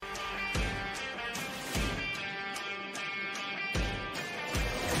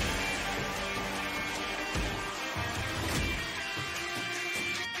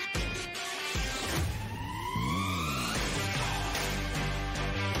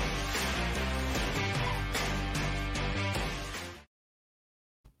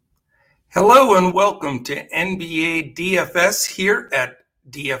Hello and welcome to NBA DFS here at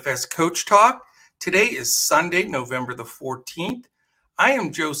DFS Coach Talk. Today is Sunday, November the 14th. I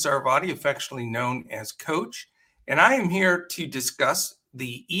am Joe Sarvati, affectionately known as Coach, and I am here to discuss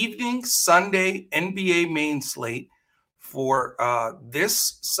the evening Sunday NBA main slate for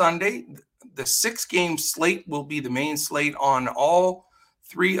this Sunday. The 6-game slate will be the main slate on all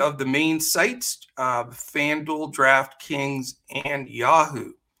three of the main sites, FanDuel, DraftKings, and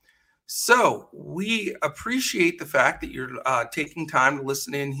Yahoo. So we appreciate the fact that you're taking time to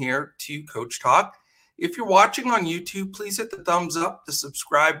listen in here to Coach Talk. If you're watching on YouTube, please hit the thumbs up, the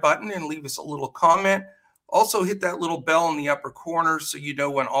subscribe button, and leave us a little comment. Also hit that little bell in the upper corner so you know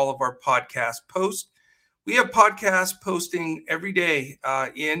when all of our podcasts post. We have podcasts posting every day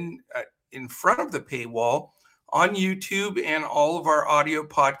in front of the paywall on YouTube and all of our audio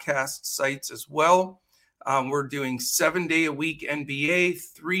podcast sites as well. We're doing 7-day-a-week NBA,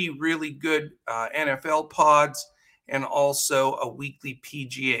 3 really good NFL pods, and also a weekly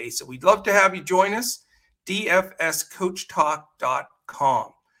PGA. So we'd love to have you join us, dfscoachtalk.com.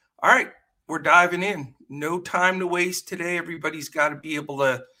 All right, we're diving in. No time to waste today. Everybody's got to be able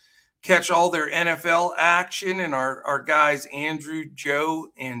to catch all their NFL action, and our guys, Andrew, Joe,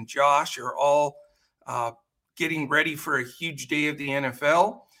 and Josh, are all getting ready for a huge day of the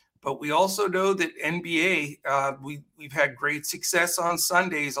NFL. But we also know that NBA, we've had great success on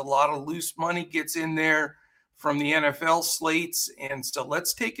Sundays. A lot of loose money gets in there from the NFL slates. And so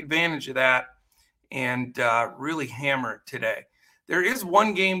let's take advantage of that and really hammer it today. There is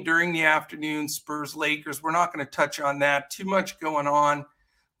one game during the afternoon, Spurs-Lakers. We're not going to touch on that. Too much going on.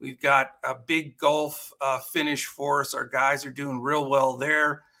 We've got a big golf finish for us. Our guys are doing real well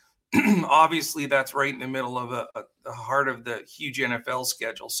there. Obviously, that's right in the middle of the heart of the huge NFL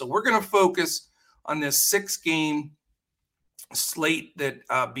schedule. So we're going to focus on this 6-game slate that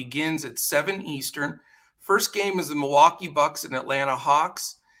begins at 7 Eastern. First game is the Milwaukee Bucks and Atlanta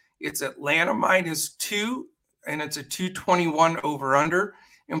Hawks. It's Atlanta -2, and it's a 221 over-under.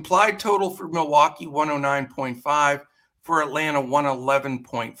 Implied total for Milwaukee, 109.5. For Atlanta,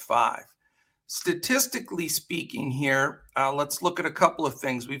 111.5. Statistically speaking here, let's look at a couple of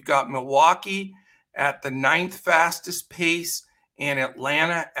things. We've got Milwaukee at the 9th fastest pace and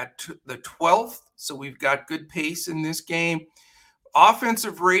Atlanta at the 12th. So we've got good pace in this game.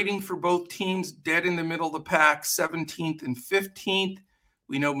 Offensive rating for both teams, dead in the middle of the pack, 17th and 15th.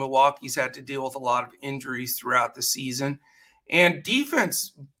 We know Milwaukee's had to deal with a lot of injuries throughout the season. And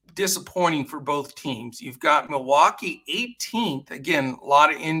defense, disappointing for both teams. You've got Milwaukee 18th. Again, a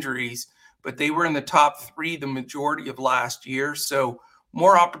lot of injuries, but they were in the top 3 the majority of last year. So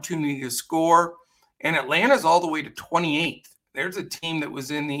more opportunity to score. And Atlanta's all the way to 28th. There's a team that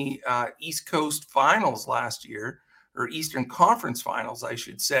was in the East Coast Finals last year, or Eastern Conference Finals, I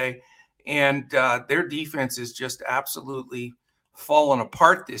should say. And their defense is just absolutely fallen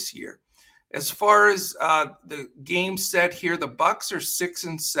apart this year. As far as the game set here, the Bucks are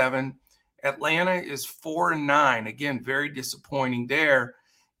 6-7. Atlanta is 4-9. Again, very disappointing there.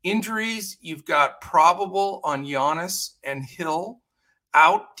 Injuries, you've got probable on Giannis and Hill,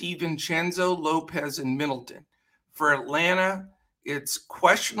 out DiVincenzo, Lopez, and Middleton. For Atlanta, it's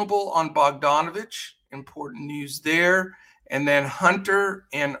questionable on Bogdanovich. Important news there. And then Hunter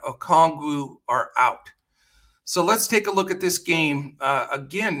and Okongwu are out. So let's take a look at this game.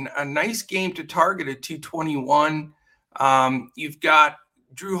 Again, a nice game to target at 221. You've got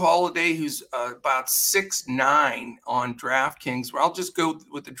Drew Holiday, who's about 6'9" on DraftKings. Well, I'll just go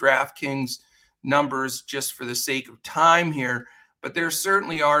with the DraftKings numbers just for the sake of time here. But there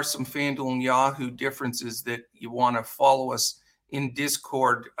certainly are some FanDuel and Yahoo differences that you want to follow us in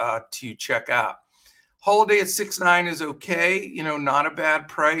Discord to check out. Holiday at 6'9" is okay. Not a bad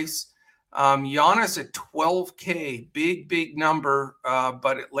price. Giannis at 12K, big number.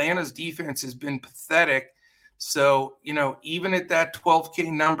 But Atlanta's defense has been pathetic. So, even at that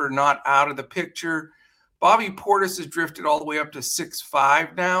 12K number, not out of the picture. Bobby Portis has drifted all the way up to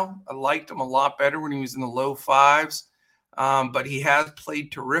 6'5" now. I liked him a lot better when he was in the low 5s, but he has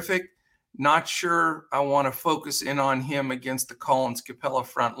played terrific. Not sure I want to focus in on him against the Collins Capella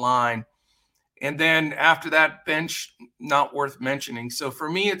front line. And then after that, bench, not worth mentioning. So for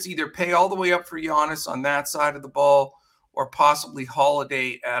me, it's either pay all the way up for Giannis on that side of the ball or possibly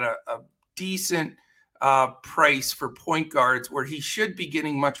Holiday at a decent price for point guards where he should be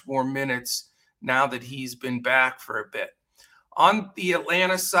getting much more minutes now that he's been back for a bit. On the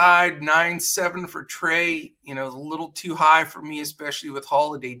Atlanta side, 9-7 for Trey, a little too high for me, especially with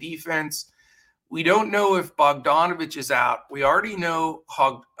Holiday defense. We don't know if Bogdanovich is out. We already know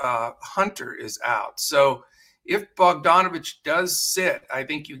Hunter is out. So if Bogdanovich does sit, I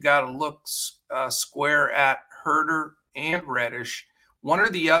think you got to look square at Huerter and Reddish. One or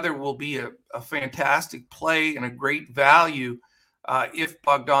the other will be a fantastic play and a great value if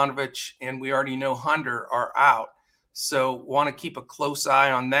Bogdanovich and we already know Hunter are out. So want to keep a close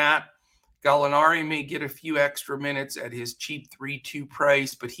eye on that. Gallinari may get a few extra minutes at his cheap 3-2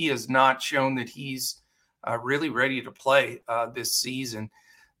 price, but he has not shown that he's really ready to play this season.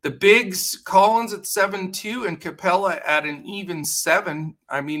 The bigs, Collins at 7-2 and Capella at an even 7.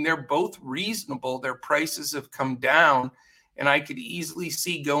 I mean, they're both reasonable. Their prices have come down, and I could easily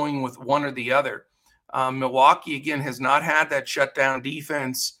see going with one or the other. Milwaukee, again, has not had that shutdown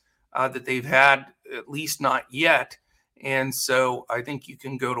defense that they've had, at least not yet. And so I think you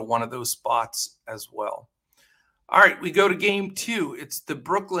can go to one of those spots as well. All right, we go to game 2. It's the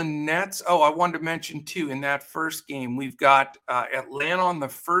Brooklyn Nets. Oh, I wanted to mention, too, in that first game, we've got Atlanta on the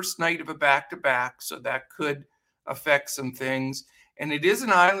first night of a back-to-back, so that could affect some things. And it is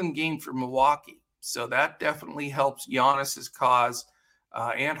an island game for Milwaukee, so that definitely helps Giannis's cause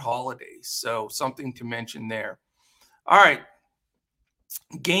and Holiday. So something to mention there. All right,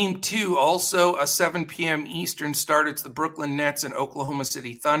 game 2, also a 7 p.m. Eastern start. It's the Brooklyn Nets and Oklahoma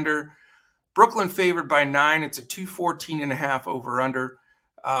City Thunder. Brooklyn favored by 9. It's a 214.5 over under,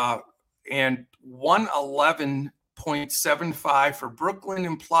 and 111.75 for Brooklyn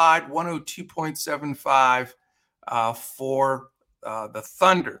implied, 102.75 for the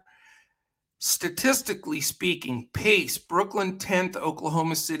Thunder. Statistically speaking, pace, Brooklyn 10th,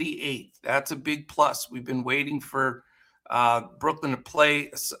 Oklahoma City 8th. That's a big plus. We've been waiting for Brooklyn to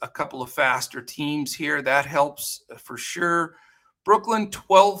play a couple of faster teams here. That helps for sure. Brooklyn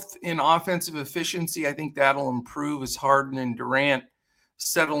 12th in offensive efficiency. I think that'll improve as Harden and Durant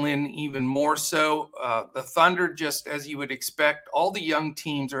settle in even more so. The Thunder, just as you would expect, all the young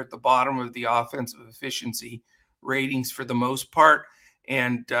teams are at the bottom of the offensive efficiency ratings for the most part,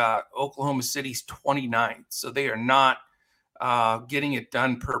 and Oklahoma City's 29th. So they are not getting it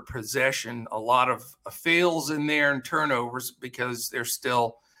done per possession. A lot of fails in there and turnovers because they're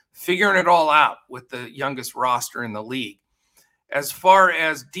still figuring it all out with the youngest roster in the league. As far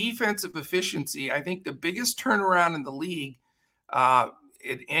as defensive efficiency, I think the biggest turnaround in the league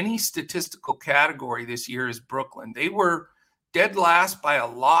in any statistical category this year is Brooklyn. They were dead last by a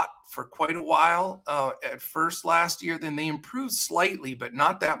lot for quite a while at first last year. Then they improved slightly, but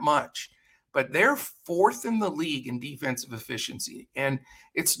not that much. But they're 4th in the league in defensive efficiency. And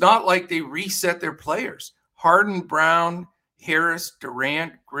it's not like they reset their players. Harden, Brown, Harris,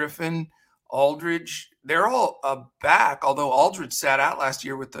 Durant, Griffin, Aldridge, they're all back, although Aldridge sat out last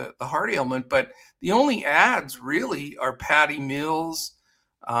year with the heart ailment. But the only adds really are Patty Mills,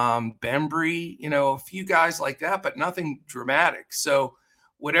 Bembry, a few guys like that, but nothing dramatic. So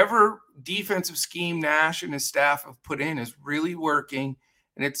whatever defensive scheme Nash and his staff have put in is really working.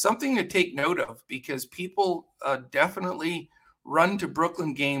 And it's something to take note of because people definitely run to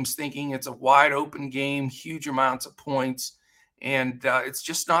Brooklyn games thinking it's a wide open game, huge amounts of points. And it's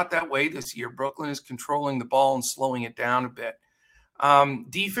just not that way this year. Brooklyn is controlling the ball and slowing it down a bit.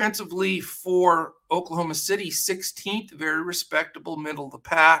 Defensively for Oklahoma City, 16th, very respectable, middle of the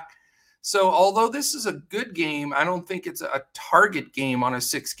pack. So although this is a good game, I don't think it's a target game on a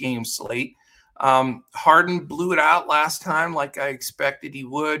 6-game slate. Harden blew it out last time like I expected he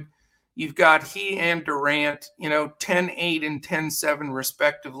would. You've got he and Durant, 10-8 and 10-7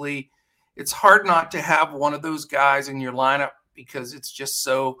 respectively. It's hard not to have one of those guys in your lineup because it's just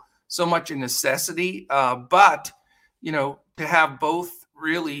so much a necessity. But, to have both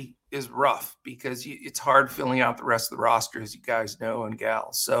really is rough because it's hard filling out the rest of the roster, as you guys know, and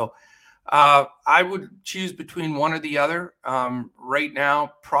gals. So I would choose between one or the other. Right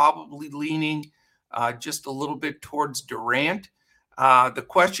now, probably leaning just a little bit towards Durant. The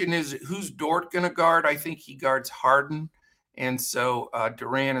question is, who's Dort going to guard? I think he guards Harden. And so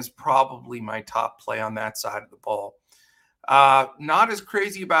Durant is probably my top play on that side of the ball. Not as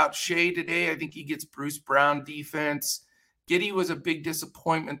crazy about Shea today. I think he gets Bruce Brown defense. Giddey was a big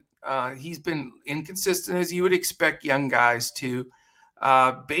disappointment. He's been inconsistent as you would expect young guys to.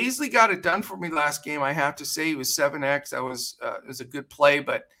 Baisley got it done for me last game. I have to say he was 7X. That was it was a good play,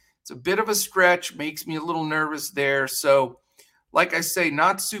 but it's a bit of a stretch. Makes me a little nervous there. So like I say,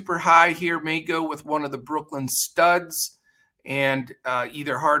 not super high here. May go with one of the Brooklyn studs and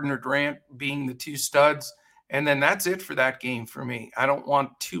either Harden or Durant being the 2 studs. And then that's it for that game for me. I don't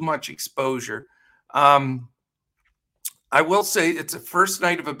want too much exposure. I will say it's a first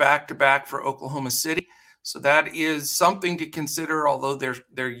night of a back-to-back for Oklahoma City. So that is something to consider, although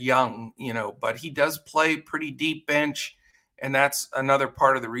they're young, but he does play pretty deep bench And that's another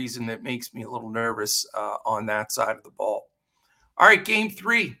part of the reason that makes me a little nervous on that side of the ball. All right, game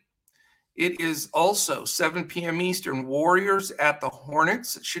 3. It is also 7 p.m. Eastern. Warriors at the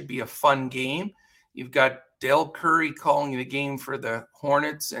Hornets. It should be a fun game. You've got Dell Curry calling the game for the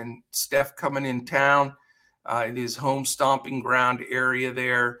Hornets and Steph coming in town in his home stomping ground area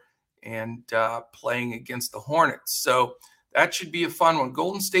there and playing against the Hornets. So that should be a fun one.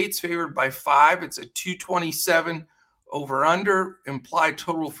 Golden State's favored by 5. It's a 227 over-under. Implied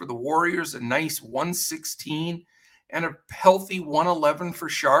total for the Warriors, a nice 116. And a healthy 111 for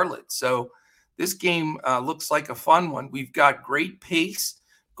Charlotte. So this game looks like a fun one. We've got great pace.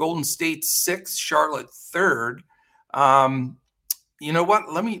 Golden State 6th, Charlotte 3rd. You know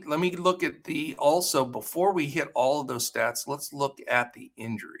what? Let me look at also before we hit all of those stats, let's look at the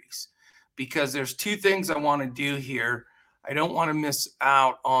injuries, because there's 2 things I want to do here. I don't want to miss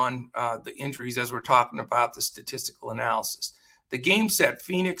out on the injuries as we're talking about the statistical analysis. The game set: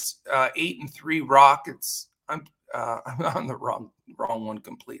 Phoenix 8-3, Rockets. I'm on the wrong one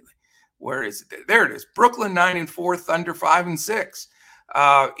completely. Where is it? There it is. Brooklyn 9-4, Thunder 5-6.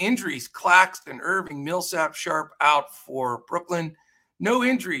 Injuries: Claxton, Irving, Millsap, Sharp out for Brooklyn. No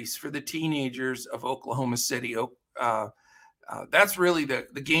injuries for the teenagers of Oklahoma City. That's really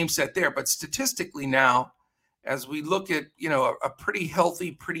the game set there. But statistically now, as we look at a pretty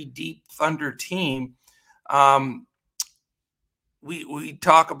healthy, pretty deep Thunder team, we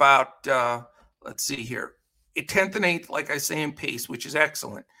talk about let's see here. 10th and 8th, like I say, in pace, which is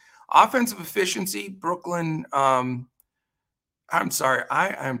excellent. Offensive efficiency, Brooklyn. I'm sorry,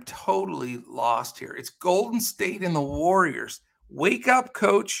 I'm totally lost here. It's Golden State and the Warriors. Wake up,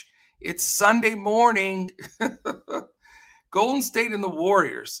 coach. It's Sunday morning. Golden State and the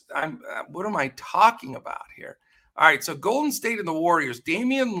Warriors. What am I talking about here? All right, so Golden State and the Warriors.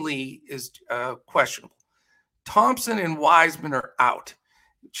 Damian Lee is questionable. Thompson and Wiseman are out.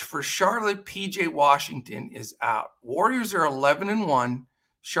 For Charlotte, PJ Washington is out. Warriors are 11-1.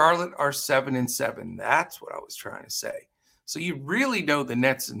 Charlotte are 7-7. That's what I was trying to say. So you really know the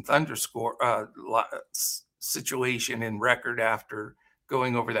Nets and Thunder situation and record after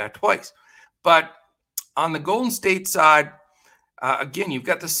going over that twice. But on the Golden State side, again, you've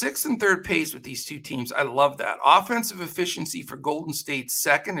got the 6th and 3rd pace with these 2 teams. I love that. Offensive efficiency for Golden State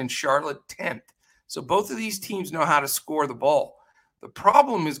 2nd and Charlotte 10th. So both of these teams know how to score the ball. The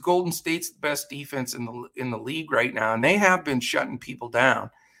problem is Golden State's the best defense in the league right now, and they have been shutting people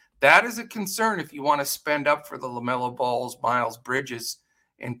down. That is a concern if you want to spend up for the LaMelo Balls, Miles Bridges,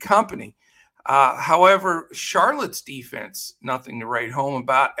 and company. However, Charlotte's defense, nothing to write home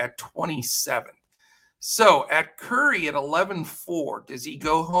about at 27. So at Curry at 11-4, does he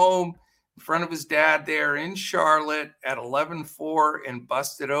go home in front of his dad there in Charlotte at 11-4 and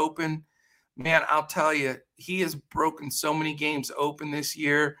bust it open? Man, I'll tell you, he has broken so many games open this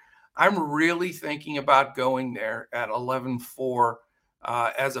year. I'm really thinking about going there at 11-4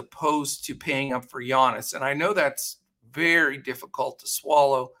 as opposed to paying up for Giannis. And I know that's very difficult to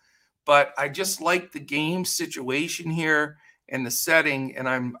swallow, but I just like the game situation here and the setting, and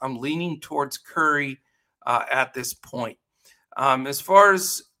I'm leaning towards Curry at this point. As far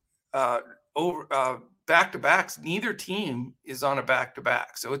as back-to-backs, neither team is on a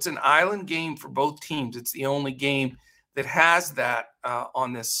back-to-back. So it's an island game for both teams. It's the only game that has that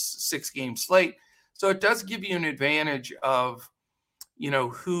on this 6-game slate. So it does give you an advantage of,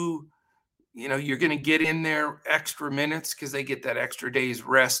 who, you're going to get in there extra minutes because they get that extra day's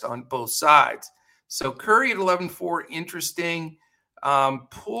rest on both sides. So Curry at 11-4, interesting.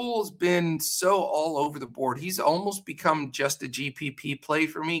 Poole's been so all over the board. He's almost become just a GPP play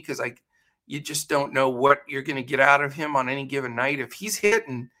for me because you just don't know what you're going to get out of him on any given night. If he's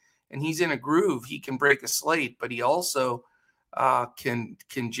hitting and he's in a groove, he can break a slate, but he also can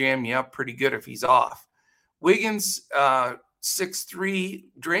jam you up pretty good if he's off. Wiggins 6'3",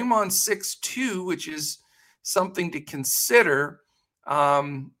 Draymond 6'2", which is something to consider.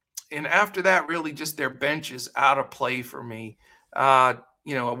 And after that, really just their bench is out of play for me. I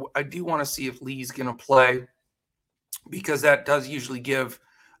do want to see if Lee's going to play because that does usually give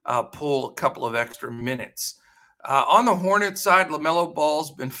Poole a couple of extra minutes. On the Hornets side, LaMelo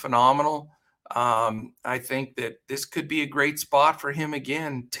Ball's been phenomenal. I think that this could be a great spot for him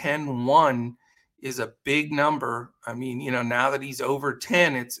again. 10-1 is a big number. I mean, now that he's over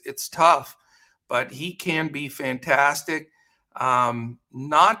 10, it's tough, but he can be fantastic.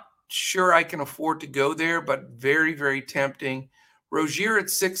 Not sure I can afford to go there, but very, very tempting. Rozier at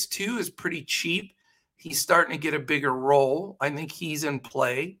 6'2" is pretty cheap. He's starting to get a bigger role. I think he's in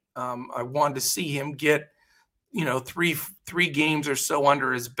play. I wanted to see him get, three games or so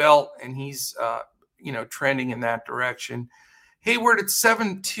under his belt, and he's, trending in that direction. Hayward at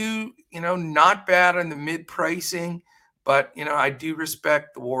 7-2, not bad in the mid pricing, but, I do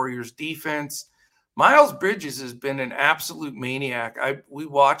respect the Warriors defense. Miles Bridges has been an absolute maniac. We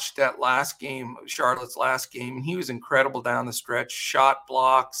watched that last game, Charlotte's last game, and he was incredible down the stretch, shot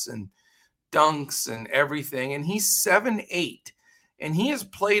blocks and dunks and everything. And he's 7'8", and he has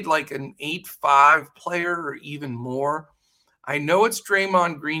played like an 8'5" player or even more. I know it's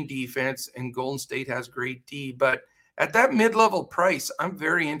Draymond Green defense and Golden State has great D, but at that mid-level price, I'm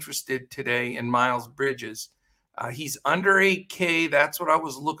very interested today in Miles Bridges. He's under 8K. That's what I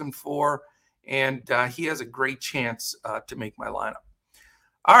was looking for. And he has a great chance to make my lineup.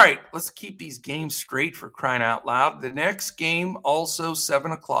 All right, let's keep these games straight for crying out loud. The next game, also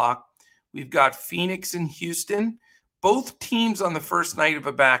 7 o'clock. We've got Phoenix and Houston, both teams on the first night of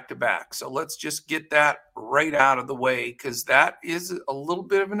a back-to-back. So let's just get that right out of the way because that is a little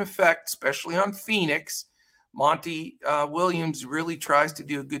bit of an effect, especially on Phoenix. Monty Williams really tries to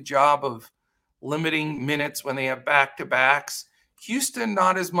do a good job of limiting minutes when they have back-to-backs. Houston,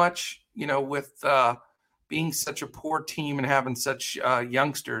 not as much, with being such a poor team and having such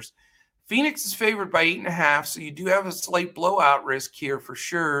youngsters. Phoenix is favored by 8.5, so you do have a slight blowout risk here for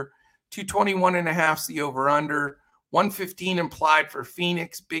sure. 221.5 is the over-under. 115 implied for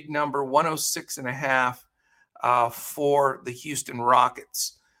Phoenix, big number, 106.5 for the Houston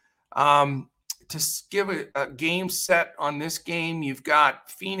Rockets. To give a game set on this game, you've got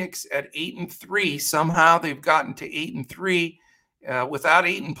Phoenix at 8-3. Somehow they've gotten to 8-3. Without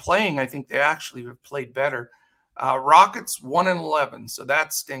Ayton playing, I think they actually have played better. Rockets 1-11, so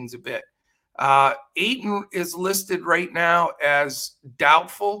that stings a bit. Ayton is listed right now as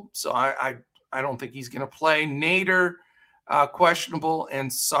doubtful, so I don't think he's going to play. Nader, questionable, and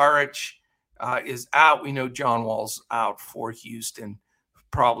Saric is out. We know John Wall's out for Houston,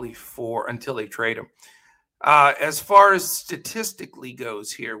 probably until they trade him. As far as statistically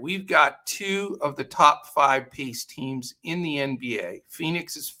goes here, we've got 2 of the top 5 pace teams in the NBA.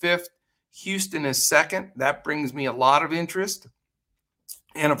 Phoenix is 5th. Houston is 2nd. That brings me a lot of interest.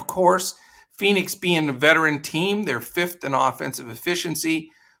 And, of course, Phoenix being a veteran team, they're 5th in offensive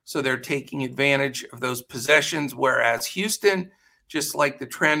efficiency, so they're taking advantage of those possessions, whereas Houston, just like the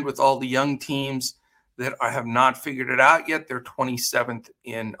trend with all the young teams that have not figured it out yet, they're 27th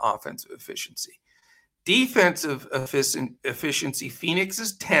in offensive efficiency. Defensive efficiency, Phoenix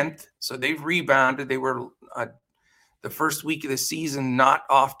is 10th, so they've rebounded. They were the first week of the season not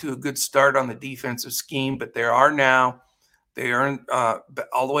off to a good start on the defensive scheme, but they are now. They are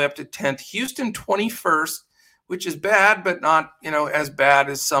all the way up to 10th. Houston 21st, which is bad, but not as bad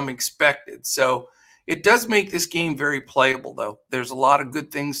as some expected. So it does make this game very playable, though. There's a lot of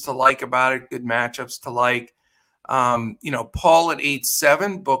good things to like about it, good matchups to like. Paul at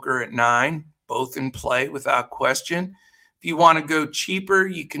 8-7, Booker at 9. Both in play without question. If you want to go cheaper,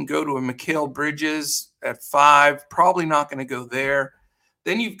 you can go to a Mikal Bridges at 5. Probably not going to go there.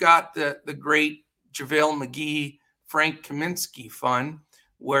 Then you've got the great JaVale McGee, Frank Kaminsky fun,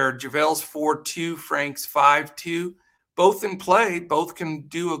 where JaVale's 4-2, Frank's 5-2. Both in play, both can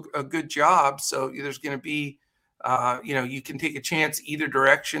do a good job. So there's going to be, you can take a chance either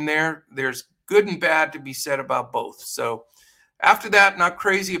direction there. There's good and bad to be said about both. So after that, not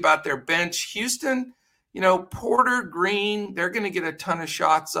crazy about their bench. Houston, Porter, Green, they're going to get a ton of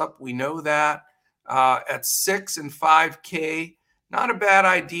shots up. We know that. At 6 and 5K, not a bad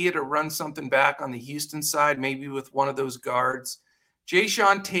idea to run something back on the Houston side, maybe with one of those guards.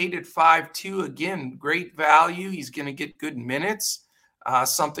 Jae'Sean Tate at 5'2", again, great value. He's going to get good minutes,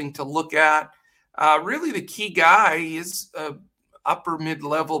 something to look at. Really, the key guy is upper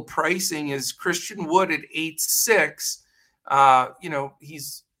mid-level pricing is Christian Wood at 8'6".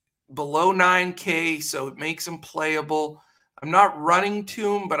 He's below 9K, so it makes him playable. I'm not running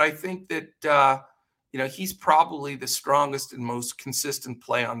to him, but I think that, he's probably the strongest and most consistent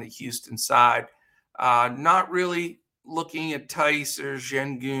play on the Houston side. Not really looking at Tice or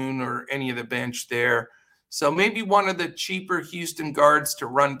Şengün or any of the bench there. So maybe one of the cheaper Houston guards to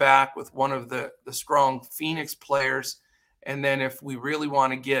run back with one of the strong Phoenix players. And then if we really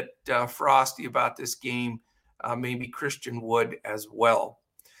want to get frosty about this game, maybe Christian Wood as well.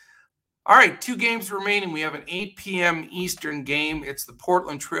 All right, 2 games remaining. We have an 8 p.m. Eastern game. It's the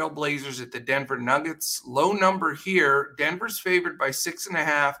Portland Trail Blazers at the Denver Nuggets. Low number here. Denver's favored by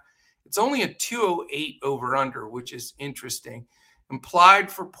 6.5. It's only a 208 over-under, which is interesting.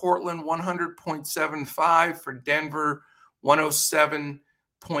 Implied for Portland, 100.75. For Denver,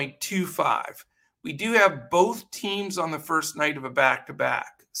 107.25. We do have both teams on the first night of a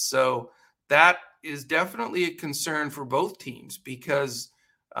back-to-back. So that is definitely a concern for both teams because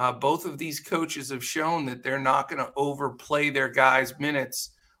Both of these coaches have shown that they're not going to overplay their guys'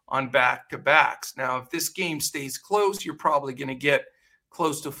 minutes on back-to-backs. Now, if this game stays close, you're probably going to get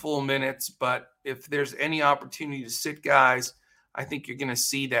close to full minutes. But if there's any opportunity to sit guys, I think you're going to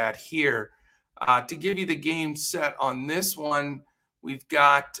see that here. To give you the game set on this one, we've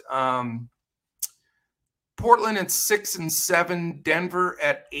got Portland at 6-7, Denver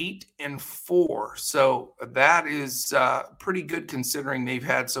at 8-4. So that is pretty good considering they've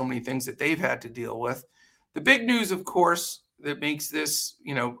had so many things that they've had to deal with. The big news, of course, that makes this,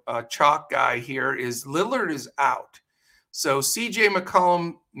 a chalk guy here is Lillard is out. So CJ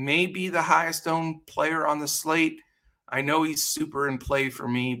McCollum may be the highest owned player on the slate. I know he's super in play for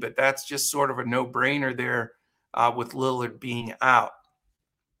me, but that's just sort of a no-brainer there with Lillard being out.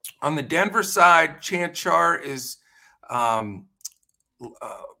 On the Denver side, Chanchar is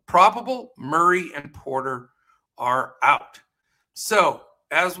probable. Murray and Porter are out. So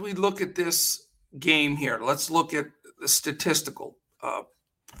as we look at this game here, let's look at the statistical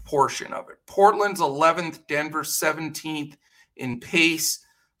portion of it. Portland's 11th, Denver 17th in pace,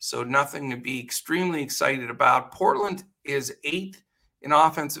 so nothing to be extremely excited about. Portland is 8th in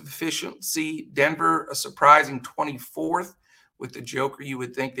offensive efficiency. Denver, a surprising 24th. With the Joker, you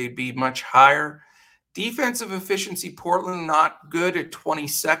would think they'd be much higher. Defensive efficiency, Portland not good at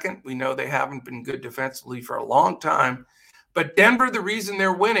 22nd. We know they haven't been good defensively for a long time. But Denver, the reason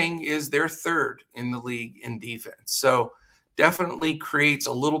they're winning is they're 3rd in the league in defense. So definitely creates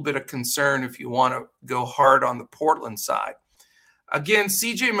a little bit of concern if you want to go hard on the Portland side. Again,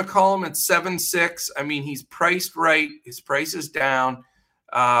 CJ McCollum at 7-6. I mean, he's priced right. His price is down.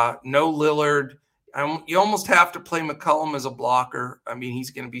 No Lillard. You almost have to play McCollum as a blocker. I mean, he's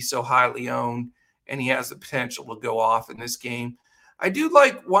going to be so highly owned, and he has the potential to go off in this game. I do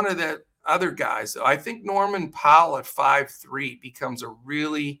like one of the other guys, though. I think Norman Powell at 5'3" becomes a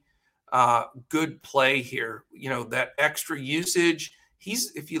really good play here. That extra usage.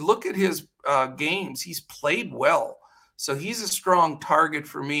 If you look at his games, he's played well. So he's a strong target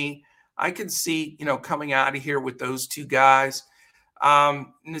for me. I could see, coming out of here with those two guys.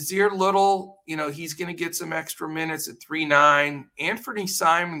 Nazir Little, he's going to get some extra minutes at 3.9. Anthony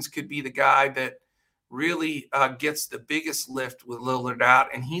Simons could be the guy that really gets the biggest lift with Lillard out,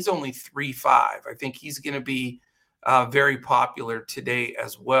 and he's only 3.5. I think he's going to be very popular today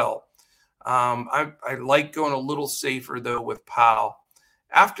as well. I like going a little safer, though, with Powell.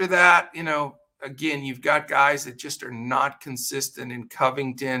 After that, again, you've got guys that just are not consistent in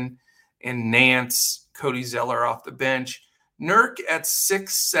Covington and Nance, Cody Zeller off the bench. Nurk at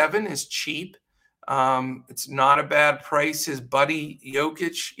 6.7 is cheap. It's not a bad price. His buddy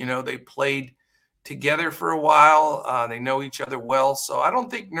Jokic, they played together for a while. They know each other well. So I don't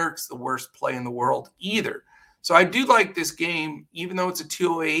think Nurk's the worst play in the world either. So I do like this game, even though it's a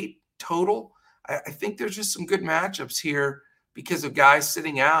 208 total. I think there's just some good matchups here because of guys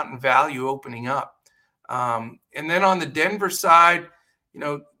sitting out and value opening up. And then on the Denver side,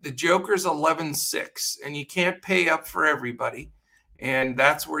 the Joker's 11-6, and you can't pay up for everybody. And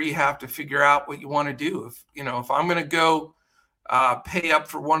that's where you have to figure out what you want to do. If I'm going to go pay up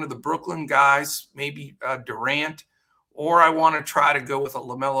for one of the Brooklyn guys, maybe Durant, or I want to try to go with a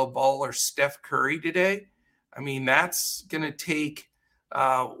LaMelo Ball or Steph Curry today, I mean, that's going to take,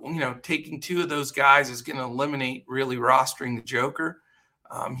 taking two of those guys is going to eliminate really rostering the Joker.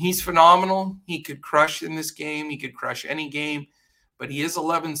 He's phenomenal. He could crush in this game. He could crush any game. But he is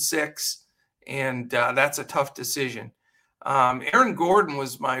 11-6, and that's a tough decision. Aaron Gordon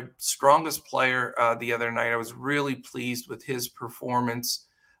was my strongest player the other night. I was really pleased with his performance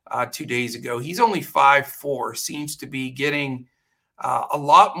 2 days ago. He's only 5'4", seems to be getting a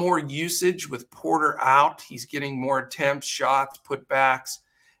lot more usage with Porter out. He's getting more attempts, shots, putbacks.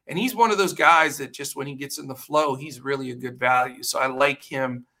 And he's one of those guys that just when he gets in the flow, he's really a good value. So I like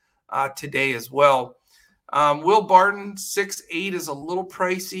him today as well. Will Barton, 6'8", is a little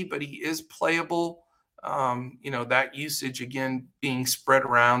pricey, but he is playable. That usage, again, being spread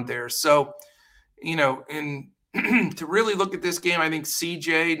around there. So, and to really look at this game, I think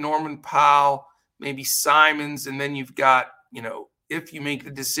CJ, Norman Powell, maybe Simons, and then you've got, if you make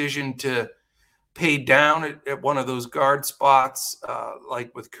the decision to pay down at one of those guard spots,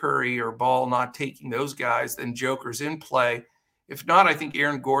 like with Curry or Ball not taking those guys, then Joker's in play. If not, I think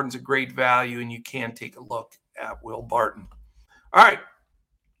Aaron Gordon's a great value, and you can take a look at Will Barton. All right.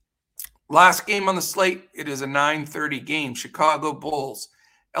 Last game on the slate, it is a 9:30 game. Chicago Bulls,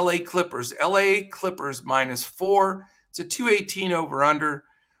 LA Clippers. LA Clippers -4. It's a 218 over-under.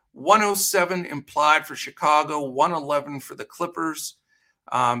 107 implied for Chicago, 111 for the Clippers.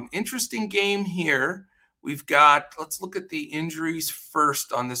 Interesting game here. let's look at the injuries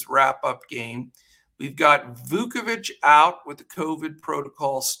first on this wrap-up game. We've got Vukovic out with the COVID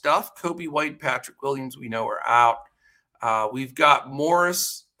protocol stuff. Kobe White, Patrick Williams, we know are out. We've got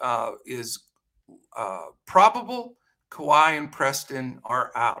Morris is probable. Kawhi and Preston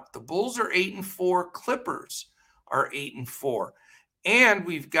are out. The Bulls are 8-4. Clippers are 8-4. And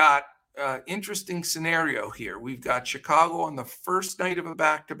we've got interesting scenario here. We've got Chicago on the first night of a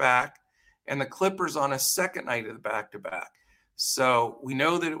back-to-back and the Clippers on a second night of the back-to-back. So we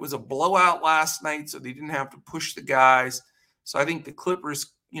know that it was a blowout last night, so they didn't have to push the guys. So I think the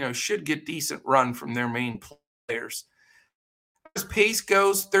Clippers, should get decent run from their main players. As pace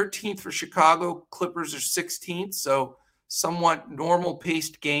goes, 13th for Chicago. Clippers are 16th, so somewhat normal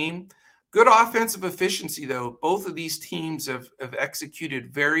paced game. Good offensive efficiency, though. Both of these teams have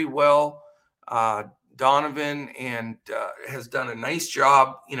executed very well. Donovan has done a nice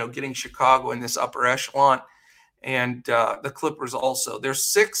job, getting Chicago in this upper echelon. And the Clippers also. They're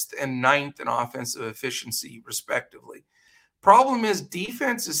 6th and 9th in offensive efficiency, respectively. Problem is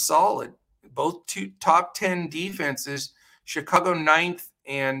defense is solid. Both two top 10 defenses, Chicago 9th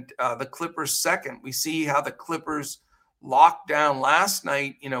and the Clippers 2nd. We see how the Clippers locked down last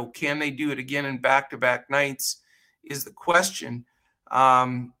night. Can they do it again in back-to-back nights is the question.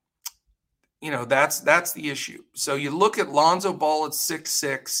 That's the issue. So you look at Lonzo Ball at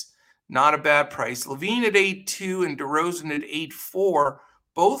 6'6", not a bad price. LaVine at 8'2" and DeRozan at 8'4".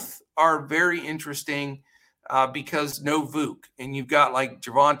 Both are very interesting because no Vuk. And you've got like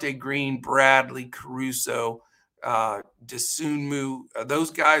Javonte Green, Bradley, Caruso, Dosunmu. Those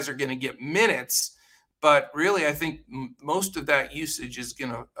guys are going to get minutes. But really, I think most of that usage is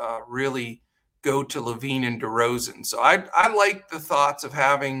going to really go to LaVine and DeRozan. So I like the thoughts of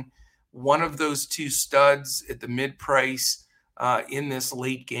having one of those two studs at the mid-price in this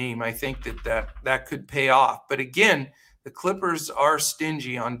late game. I think that could pay off. But again, the Clippers are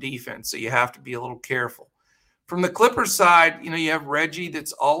stingy on defense, so you have to be a little careful. From the Clippers side, you have Reggie.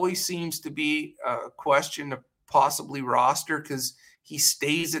 That's always seems to be a question to possibly roster because he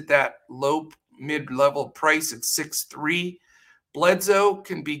stays at that low mid-level price at 6'3". Bledsoe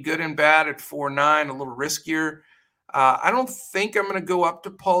can be good and bad at 4'9", a little riskier. I don't think I'm going to go up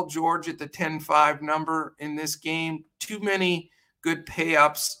to Paul George at the 10-5 number in this game. Too many good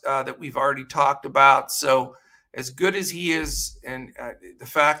pay-ups that we've already talked about. So as good as he is, and the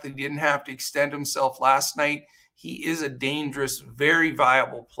fact that he didn't have to extend himself last night, he is a dangerous, very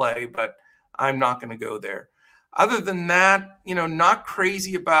viable play, but I'm not going to go there. Other than that, not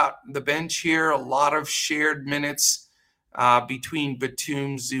crazy about the bench here. A lot of shared minutes between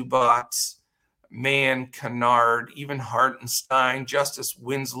Batum, Zubac, Mann, Kennard, even Hartenstein, Justice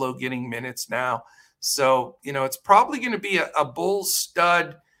Winslow getting minutes now. So, it's probably going to be a bull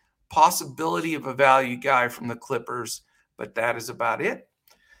stud possibility of a value guy from the Clippers, but that is about it.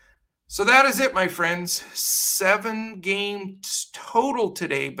 So that is it, my friends. 7 games total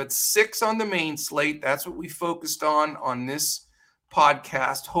today, but 6 on the main slate. That's what we focused on this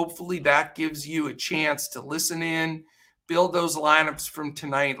podcast. Hopefully that gives you a chance to listen in, build those lineups from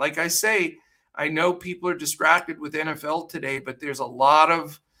tonight. Like I say, I know people are distracted with NFL today, but there's a lot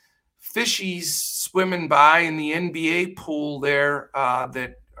of fishies swimming by in the NBA pool there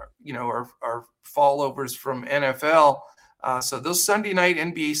that are fallovers from NFL. So those Sunday night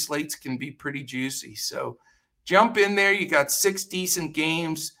NBA slates can be pretty juicy. So jump in there. You got 6 decent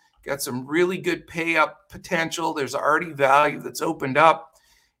games, got some really good pay up potential. There's already value that's opened up.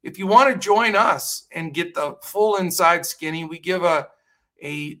 If you want to join us and get the full inside skinny, we give a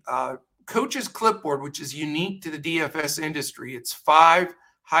coach's clipboard, which is unique to the DFS industry. It's 5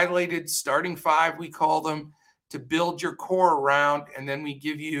 highlighted starting 5, we call them, to build your core around. And then we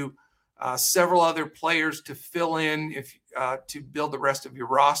give you several other players to fill in to build the rest of your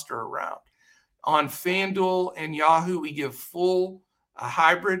roster around. On FanDuel and Yahoo, we give full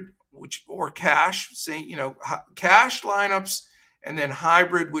hybrid, or cash, cash lineups, and then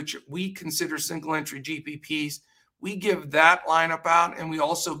hybrid, which we consider single entry GPPs. We give that lineup out, and we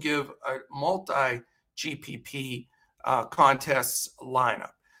also give a multi GPP contests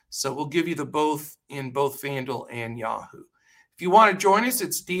lineup. So we'll give you the both in both FanDuel and Yahoo. If you want to join us,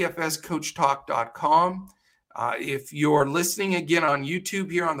 it's dfscoachtalk.com. If you're listening again on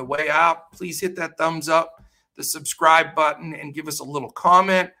YouTube here on the way out, please hit that thumbs up, the subscribe button, and give us a little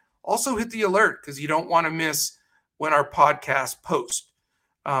comment. Also hit the alert because you don't want to miss when our podcast posts.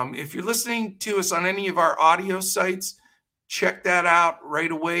 If you're listening to us on any of our audio sites, check that out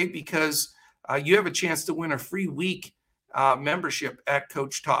right away because you have a chance to win a free week membership at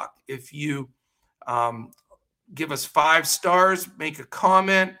Coach Talk. If you give us 5 stars, make a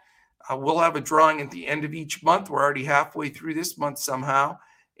comment, We'll have a drawing at the end of each month. We're already halfway through this month somehow.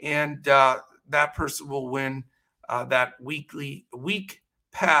 And that person will win that week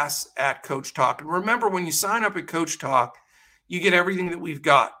pass at Coach Talk. And remember, when you sign up at Coach Talk, you get everything that we've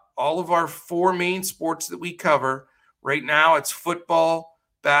got. All of our 4 main sports that we cover. Right now, it's football,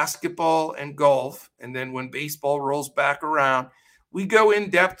 basketball, and golf. And then when baseball rolls back around, we go in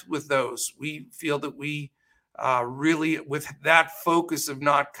depth with those. We feel that we really, with that focus of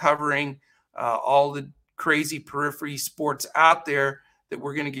not covering all the crazy periphery sports out there, that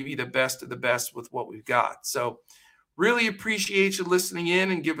we're going to give you the best of the best with what we've got. So really appreciate you listening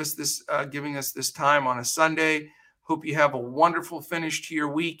in and giving us this time on a Sunday. Hope you have a wonderful finish to your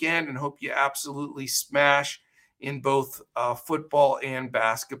weekend, and hope you absolutely smash in both football and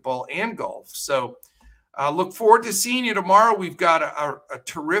basketball and golf. So look forward to seeing you tomorrow. We've got a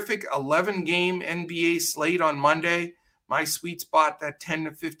terrific 11-game NBA slate on Monday. My sweet spot, that 10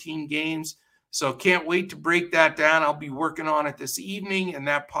 to 15 games. So can't wait to break that down. I'll be working on it this evening, and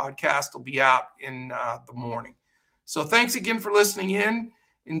that podcast will be out in the morning. So thanks again for listening in.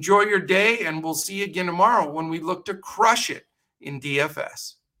 Enjoy your day, and we'll see you again tomorrow when we look to crush it in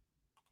DFS.